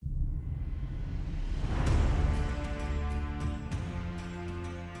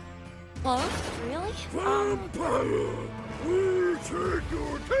Oh, really? Vampire! We take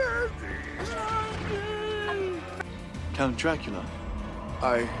your candy! Count Dracula.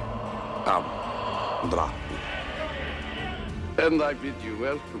 I am Dracula. And I bid you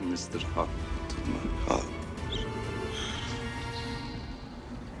welcome, Mr. Hunt, to my house.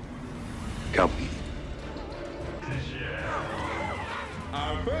 Come in.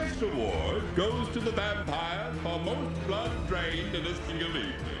 Our first award goes to the vampire for most blood drained in a single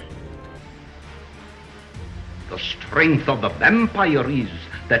evening. The strength of the vampire is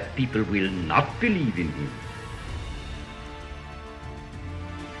that people will not believe in him.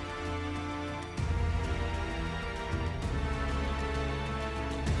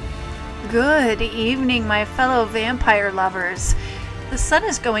 Good evening, my fellow vampire lovers. The sun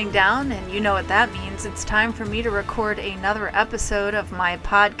is going down, and you know what that means. It's time for me to record another episode of my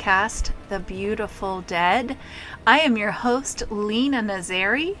podcast, The Beautiful Dead. I am your host, Lena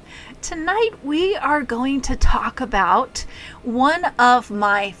Nazari. Tonight we are going to talk about one of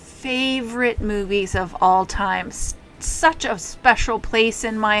my favorite movies of all time. Such a special place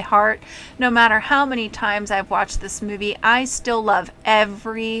in my heart. No matter how many times I've watched this movie, I still love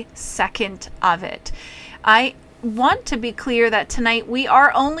every second of it. I want to be clear that tonight we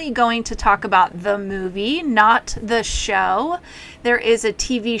are only going to talk about the movie, not the show. There is a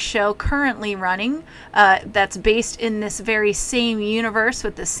TV show currently running that's based in this very same universe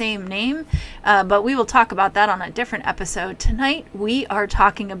with the same name, but we will talk about that on a different episode. Tonight we are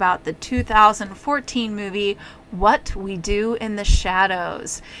talking about the 2014 movie, What We Do in the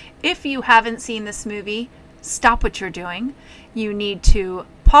Shadows. If you haven't seen this movie, stop what you're doing. You need to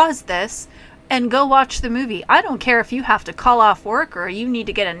pause this and go watch the movie. I don't care if you have to call off work or you need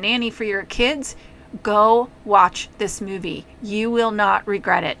to get a nanny for your kids. Go watch this movie. You will not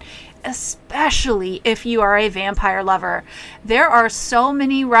regret it, especially if you are a vampire lover. There are so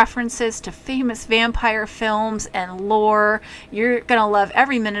many references to famous vampire films and lore. You're going to love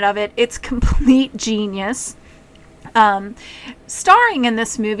every minute of it. It's complete genius. Starring in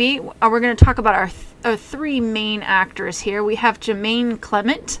this movie, we're going to talk about our three main actors here. We have Jemaine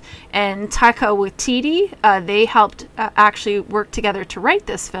Clement and Taika Waititi. They helped actually work together to write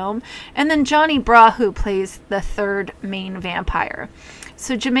this film. And then Johnny Bra, who plays the third main vampire.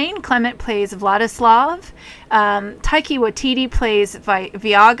 So Jemaine Clement plays Vladislav, Taika Waititi plays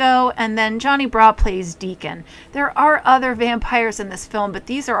Viago, and then Johnny Bra plays Deacon. There are other vampires in this film, but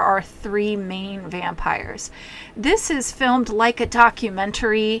these are our three main vampires. This is filmed like a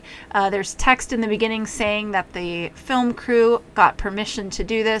documentary. There's text in the beginning saying that the film crew got permission to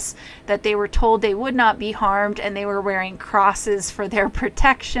do this, that they were told they would not be harmed, and they were wearing crosses for their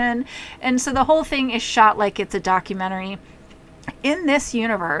protection. And so the whole thing is shot like it's a documentary. In this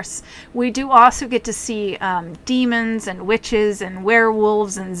universe, we do also get to see demons and witches and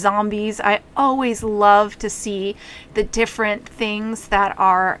werewolves and zombies. I always love to see the different things that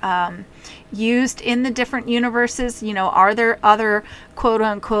are used in the different universes. You know, are there other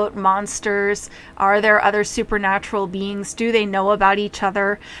quote-unquote monsters? Are there other supernatural beings? Do they know about each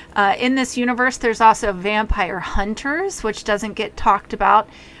other? In this universe, there's also vampire hunters, which doesn't get talked about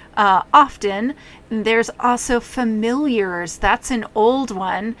often. There's also familiars. That's an old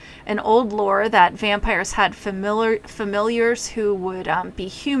one, an old lore that vampires had familiars who would be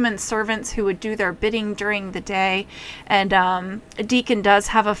human servants who would do their bidding during the day. And Deacon does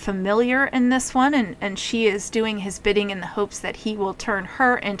have a familiar in this one, and she is doing his bidding in the hopes that he will turn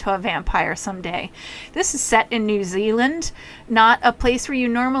her into a vampire someday. This is set in New Zealand, not a place where you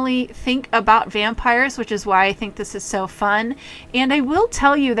normally think about vampires, which is why I think this is so fun. And I will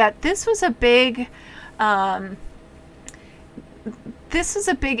tell you that this was a big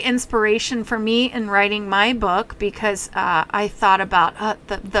inspiration for me in writing my book, because I thought about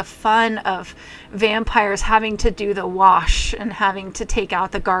the fun of vampires having to do the wash and having to take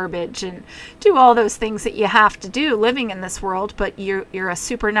out the garbage and do all those things that you have to do living in this world, but you're a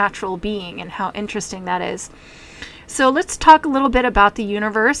supernatural being, and how interesting that is. So let's talk a little bit about the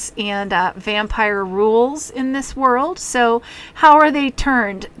universe and vampire rules in this world. So how are they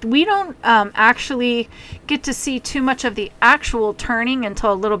turned? We don't actually get to see too much of the actual turning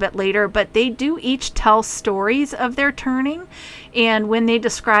until a little bit later, but they do each tell stories of their turning. And when they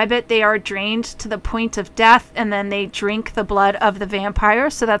describe it, they are drained to the point of death, and then they drink the blood of the vampire.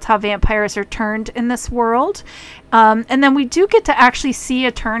 So that's how vampires are turned in this world. And then we do get to actually see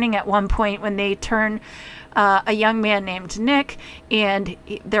a turning at one point when they turn a young man named Nick, and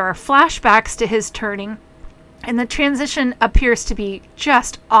there are flashbacks to his turning. And the transition appears to be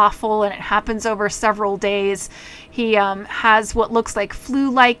just awful, and it happens over several days. He has what looks like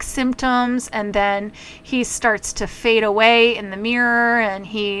flu-like symptoms, and then he starts to fade away in the mirror, and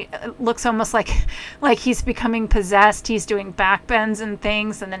he looks almost like he's becoming possessed. He's doing backbends and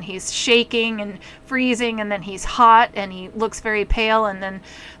things, and then he's shaking and freezing, and then he's hot, and he looks very pale, and then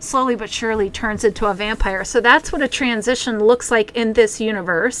slowly but surely turns into a vampire. So that's what a transition looks like in this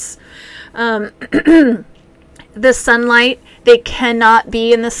universe. The sunlight, they cannot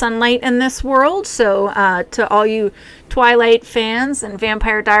be in the sunlight in this world. So to all you Twilight fans and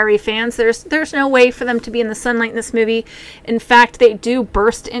Vampire Diary fans, there's no way for them to be in the sunlight in this movie. In fact, they do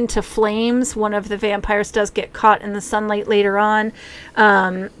burst into flames. One of the vampires does get caught in the sunlight later on.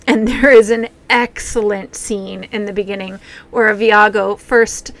 And there is an excellent scene in the beginning where Viago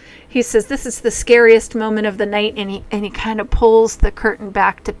first, he says, this is the scariest moment of the night, and he kind of pulls the curtain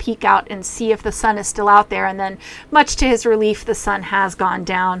back to peek out and see if the sun is still out there, and then much to his relief, the sun has gone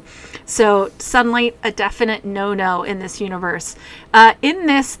down. So sunlight, a definite no-no in this universe. In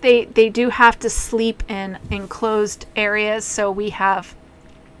this, they do have to sleep in enclosed areas, so we have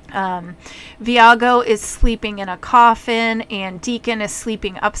Viago is sleeping in a coffin, and Deacon is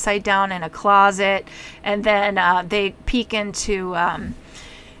sleeping upside down in a closet, and then they peek into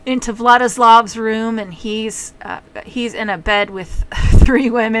Vladislav's room, and he's in a bed with 3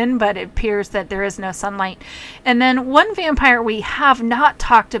 women, but it appears that there is no sunlight. And then one vampire we have not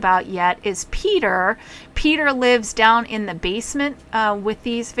talked about yet is Peter. Peter lives down in the basement with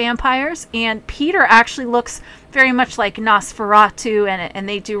these vampires, and Peter actually looks very much like Nosferatu, and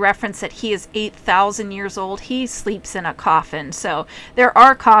they do reference that he is 8,000 years old. He sleeps in a coffin, so there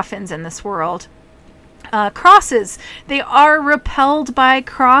are coffins in this world. Crosses. They are repelled by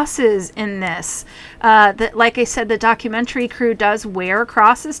crosses in this. Like I said, the documentary crew does wear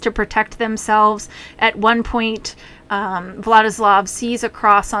crosses to protect themselves. At one point, Vladislav sees a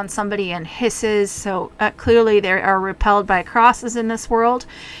cross on somebody and hisses. So clearly they are repelled by crosses in this world.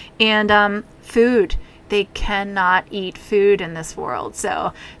 And food. They cannot eat food in this world.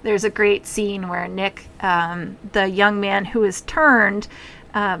 So there's a great scene where Nick, the young man who is turned,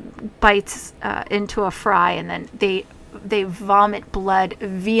 bites into a fry, and then they vomit blood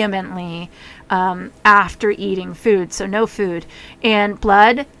vehemently after eating food. So no food. And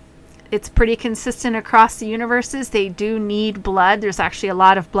blood, it's pretty consistent across the universes. They do need blood. There's actually a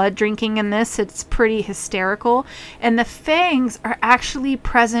lot of blood drinking in this. It's pretty hysterical. And the fangs are actually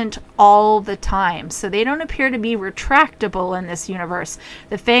present all the time. So they don't appear to be retractable in this universe.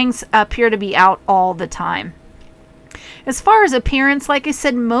 The fangs appear to be out all the time. As far as appearance, like I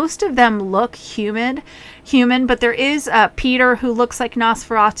said, most of them look human, but there is Peter who looks like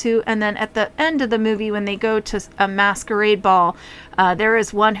Nosferatu, and then at the end of the movie when they go to a masquerade ball, there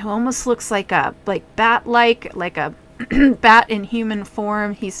is one who almost looks like bat-like, like a bat in human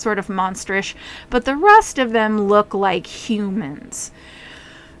form. He's sort of monsterish, but the rest of them look like humans.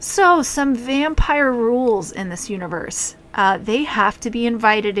 So, some vampire rules in this universe. They have to be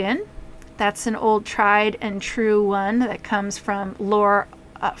invited in. That's an old tried and true one that comes from lore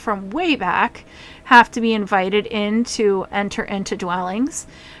from way back. Have to be invited in to enter into dwellings.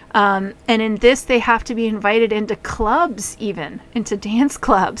 And in this, they have to be invited into clubs, even into dance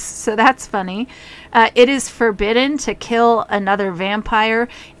clubs. So that's funny. It is forbidden to kill another vampire,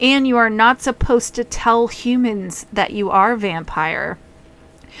 and you are not supposed to tell humans that you are a vampire.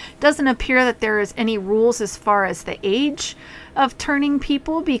 Doesn't appear that there is any rules as far as the age of turning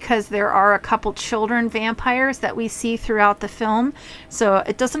people, because there are a couple children vampires that we see throughout the film. So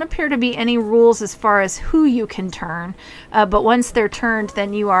it doesn't appear to be any rules as far as who you can turn. But once they're turned,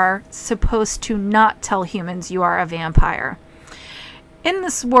 then you are supposed to not tell humans you are a vampire. In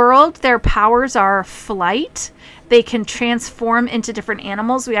this world, their powers are flight. They can transform into different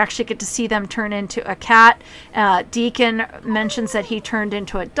animals. We actually get to see them turn into a cat. Deacon mentions that he turned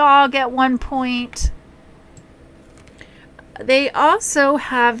into a dog at one point. They also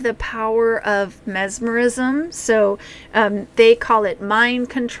have the power of mesmerism. So they call it mind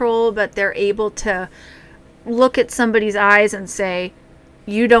control, but they're able to look at somebody's eyes and say,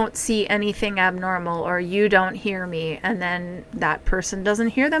 you don't see anything abnormal, or you don't hear me, and then that person doesn't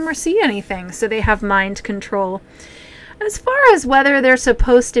hear them or see anything. So they have mind control. As far as whether they're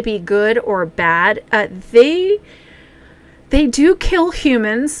supposed to be good or bad, they do kill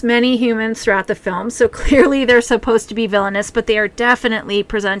humans, many humans throughout the film, so clearly they're supposed to be villainous, but they are definitely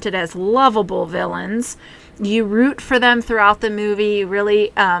presented as lovable villains. You root for them throughout the movie. You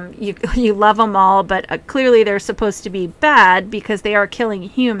really, you love them all, but clearly they're supposed to be bad because they are killing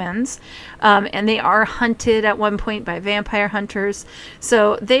humans, and they are hunted at one point by vampire hunters.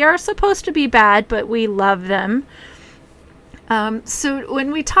 So they are supposed to be bad, but we love them. So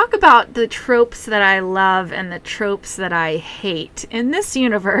when we talk about the tropes that I love and the tropes that I hate in this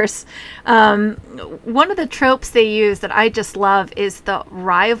universe, one of the tropes they use that I just love is the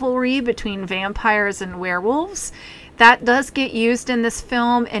rivalry between vampires and werewolves. That does get used in this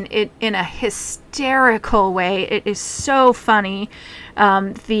film, and it in a hysterical way. It is so funny.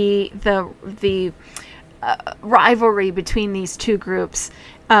 The rivalry between these two groups.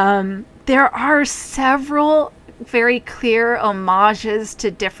 There are several very clear homages to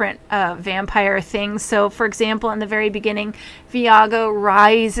different vampire things. So, for example, in the very beginning, Viago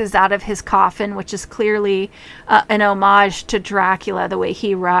rises out of his coffin, which is clearly an homage to Dracula, the way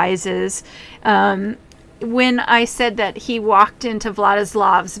he rises. When I said that he walked into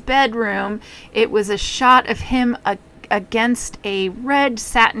Vladislav's bedroom, it was a shot of him against a red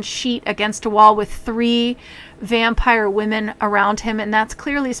satin sheet against a wall with 3 vampire women around him, and that's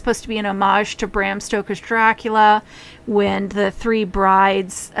clearly supposed to be an homage to Bram Stoker's Dracula when the 3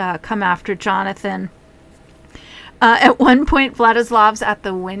 brides come after Jonathan. At one point, Vladislav's at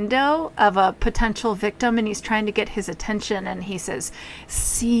the window of a potential victim, and he's trying to get his attention, and he says,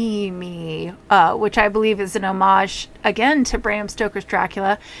 "See me," which I believe is an homage, again, to Bram Stoker's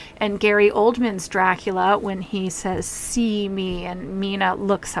Dracula and Gary Oldman's Dracula when he says, "See me," and Mina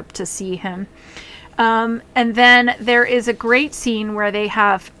looks up to see him. And then there is a great scene where they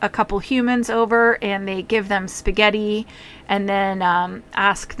have a couple humans over and they give them spaghetti and then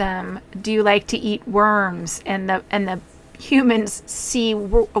ask them, "Do you like to eat worms?" And the humans see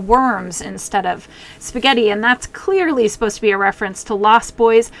worms instead of spaghetti, and that's clearly supposed to be a reference to Lost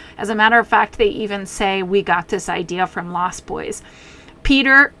Boys. As a matter of fact, they even say, "We got this idea from Lost Boys."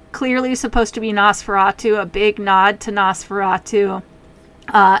 Peter, clearly supposed to be Nosferatu, a big nod to Nosferatu.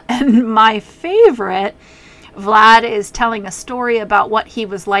 And my favorite, Vlad is telling a story about what he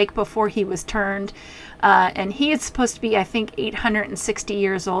was like before he was turned. And he is supposed to be, I think, 860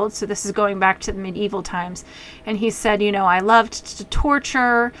 years old. So this is going back to the medieval times. And he said, I loved to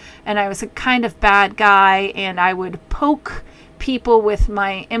torture, and I was a kind of bad guy, and I would poke people with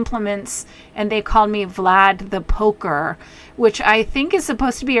my implements, and they called me Vlad the Poker, which I think is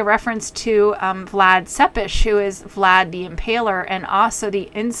supposed to be a reference to Vlad Tepes, who is Vlad the Impaler, and also the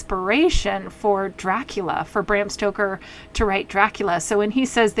inspiration for Dracula, for Bram Stoker to write Dracula. So when he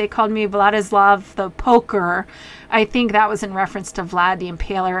says they called me Vladislav the Poker, I think that was in reference to Vlad the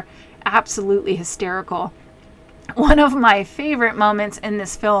Impaler. Absolutely hysterical. One of my favorite moments in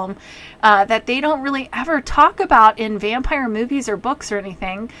this film that they don't really ever talk about in vampire movies or books or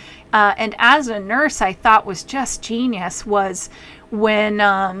anything, and as a nurse I thought was just genius, was when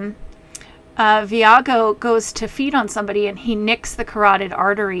Viago goes to feed on somebody and he nicks the carotid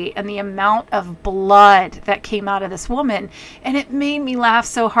artery, and the amount of blood that came out of this woman. And it made me laugh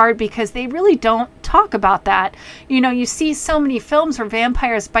so hard because they really don't talk about that. You see so many films where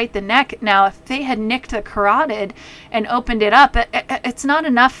vampires bite the neck. Now, if they had nicked the carotid and opened it up, it's not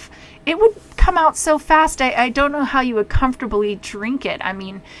enough. It would come out so fast. I don't know how you would comfortably drink it. I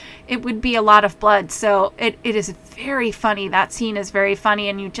mean, it would be a lot of blood. So it is very funny. That scene is very funny.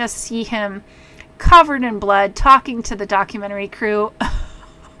 And you just see him covered in blood talking to the documentary crew,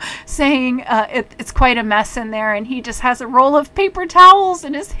 saying it's quite a mess in there. And he just has a roll of paper towels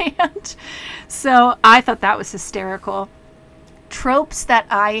in his hand. So I thought that was hysterical. Tropes that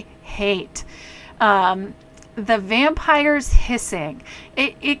I hate. The vampire's hissing.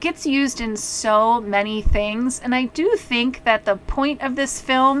 It gets used in so many things, and I do think that the point of this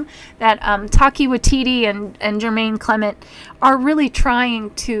film, that Taika Waititi and Jermaine Clement are really trying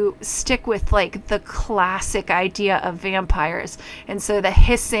to stick with like the classic idea of vampires, and so the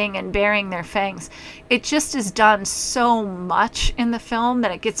hissing and baring their fangs, it just is done so much in the film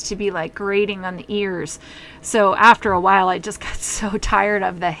that it gets to be like grating on the ears. So after a while I just got so tired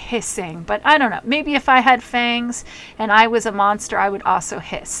of the hissing. But I don't know, maybe if I had fangs and I was a monster, I would also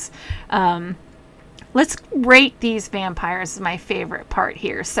hiss. Let's rate these vampires, is my favorite part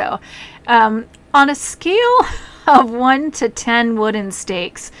here. So on a scale of 1 to 10 wooden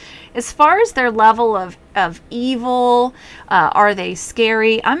stakes, as far as their level of evil, are they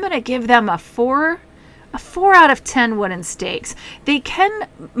scary, I'm going to give them a 4 out of 10 wooden stakes. They can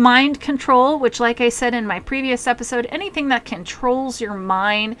mind control, which, like I said in my previous episode, anything that controls your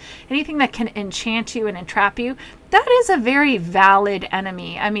mind, anything that can enchant you and entrap you, that is a very valid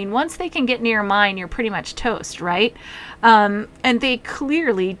enemy. I mean, once they can get near your mind, you're pretty much toast, right? And they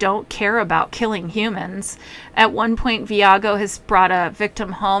clearly don't care about killing humans. At one point, Viago has brought a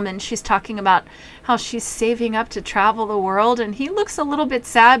victim home, and she's talking about how she's saving up to travel the world, and he looks a little bit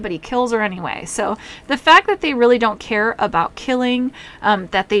sad, but he kills her anyway. So the fact that they really don't care about killing,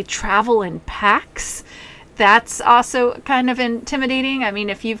 that they travel in packs, that's also kind of intimidating. I mean,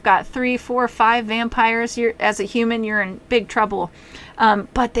 if you've got 3, 4, 5 vampires, as a human, you're in big trouble.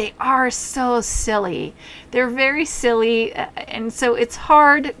 But they are so silly. They're very silly, and so it's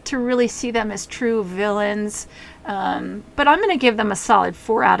hard to really see them as true villains. But I'm going to give them a solid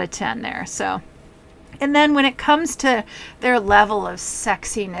 4 out of 10 there. So. And then when it comes to their level of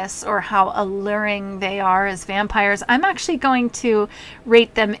sexiness or how alluring they are as vampires, I'm actually going to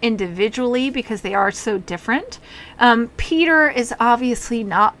rate them individually because they are so different. Peter is obviously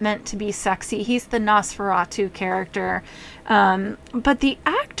not meant to be sexy. He's the Nosferatu character. But the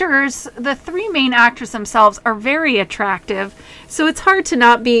actors, the 3 main actors themselves, are very attractive. So it's hard to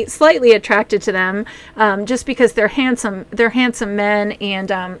not be slightly attracted to them, just because they're handsome. They're handsome men,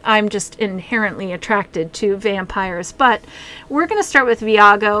 and I'm just inherently attracted to vampires. But we're going to start with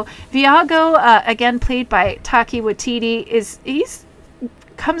Viago. Viago, again played by Taika Waititi, he's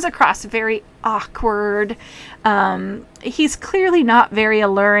comes across very awkward. He's clearly not very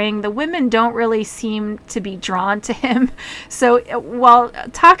alluring. The women don't really seem to be drawn to him. So while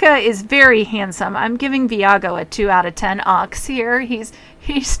Taka is very handsome, I'm giving Viago a 2 out of 10 ox here. He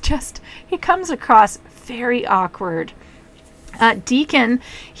comes across very awkward. Deacon,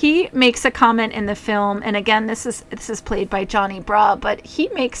 he makes a comment in the film, and again, this is played by Johnny Bra, but he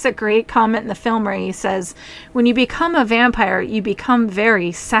makes a great comment in the film where he says, when you become a vampire, you become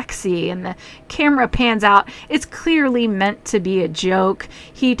very sexy, and the camera pans out. It's clearly meant to be a joke.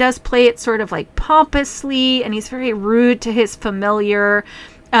 He does play it sort of like pompously, and he's very rude to his familiar.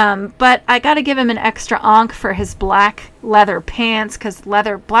 But I got to give him an extra onk for his black leather pants, because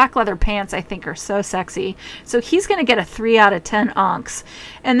black leather pants I think are so sexy. So he's going to get a 3 out of 10 onks.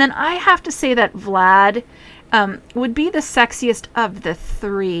 And then I have to say that Vlad would be the sexiest of the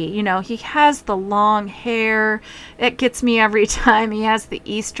 3. You know, he has the long hair. It gets me every time. He has the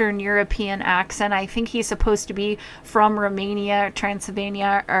Eastern European accent. I think he's supposed to be from Romania,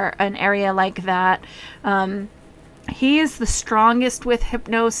 Transylvania, or an area like that. He is the strongest with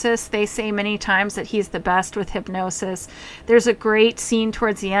hypnosis. They say many times that he's the best with hypnosis. There's a great scene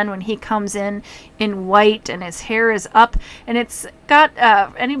towards the end when he comes in white and his hair is up. And it's got,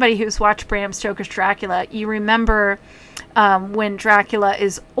 anybody who's watched Bram Stoker's Dracula, you remember when Dracula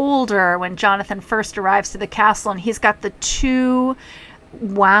is older, when Jonathan first arrives to the castle, and he's got the 2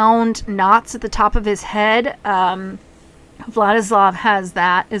 wound knots at the top of his head. Vladislav has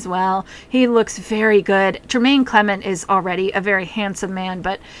that as well. He looks very good. Jermaine Clement is already a very handsome man,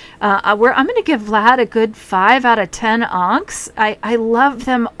 but I'm going to give Vlad a good 5 out of 10 onks. I love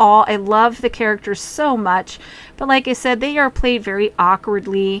them all. I love the characters so much. But like I said, they are played very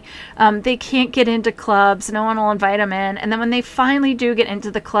awkwardly. They can't get into clubs. No one will invite them in. And then when they finally do get into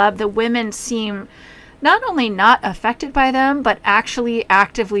the club, the women seem not only not affected by them, but actually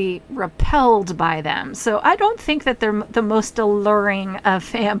actively repelled by them. So I don't think that they're the most alluring of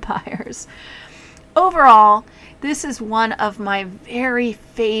vampires. Overall, this is one of my very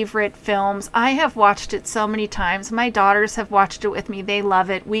favorite films. I have watched it so many times. My daughters have watched it with me. They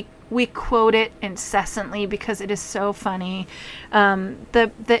love it. We quote it incessantly because it is so funny.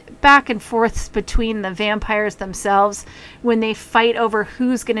 The back and forths between the vampires themselves when they fight over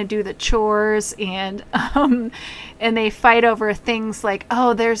who's going to do the chores, and they fight over things like,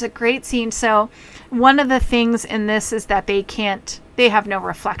 oh, there's a great scene. So one of the things in this is that they have no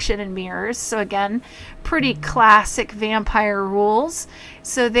reflection in mirrors. So again, pretty classic vampire rules.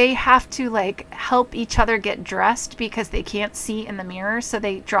 So they have to help each other get dressed because they can't see in the mirror. So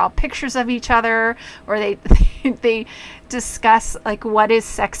they draw pictures of each other, or they discuss what is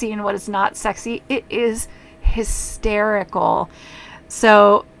sexy and what is not sexy. It is hysterical.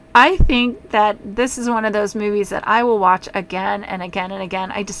 So I think that this is one of those movies that I will watch again and again and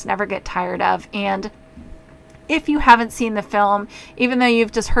again. I just never get tired of. And if you haven't seen the film, even though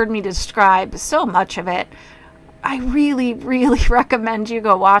you've just heard me describe so much of it, I really, really recommend you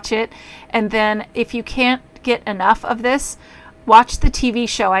go watch it. And then if you can't get enough of this, watch the TV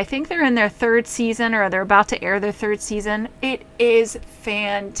show. I think they're in their 3rd season, or they're about to air their 3rd season. It is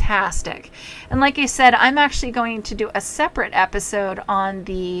fantastic. And like I said, I'm actually going to do a separate episode on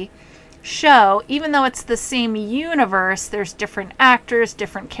the show, even though it's the same universe, there's different actors,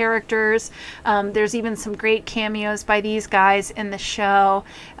 different characters. There's even some great cameos by these guys in the show,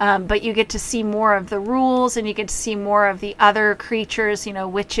 but you get to see more of the rules, and you get to see more of the other creatures,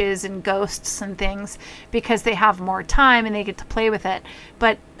 witches and ghosts and things, because they have more time and they get to play with it.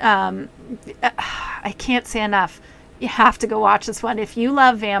 But I can't say enough. You have to go watch this one. If you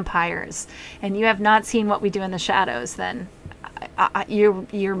love vampires and you have not seen What We Do in the Shadows, then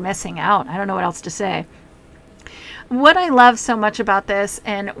you're missing out. I don't know what else to say. What I love so much about this,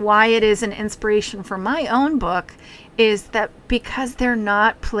 and why it is an inspiration for my own book, is that because they're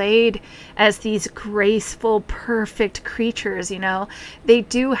not played as these graceful, perfect creatures, they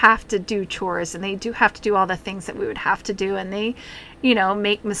do have to do chores, and they do have to do all the things that we would have to do, and they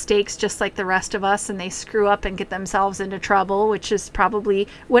make mistakes just like the rest of us, and they screw up and get themselves into trouble, which is probably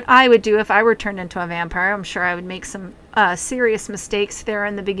what I would do if I were turned into a vampire. I'm sure I would make some serious mistakes there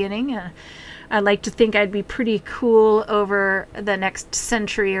in the beginning. I like to think I'd be pretty cool over the next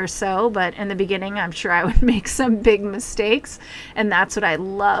century or so, but in the beginning, I'm sure I would make some big mistakes. And that's what I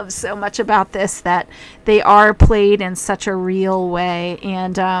love so much about this, that they are played in such a real way.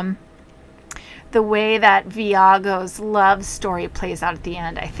 And the way that Viago's love story plays out at the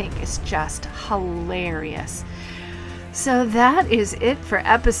end, I think, is just hilarious. So that is it for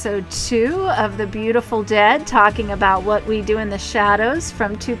episode 2 of The Beautiful Dead, talking about What We Do in the Shadows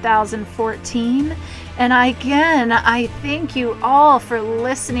from 2014. And again, I thank you all for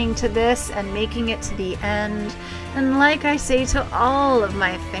listening to this and making it to the end. And like I say to all of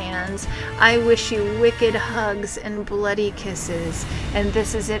my fans, I wish you wicked hugs and bloody kisses. And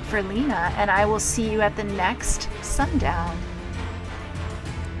this is it for Lena, and I will see you at the next sundown.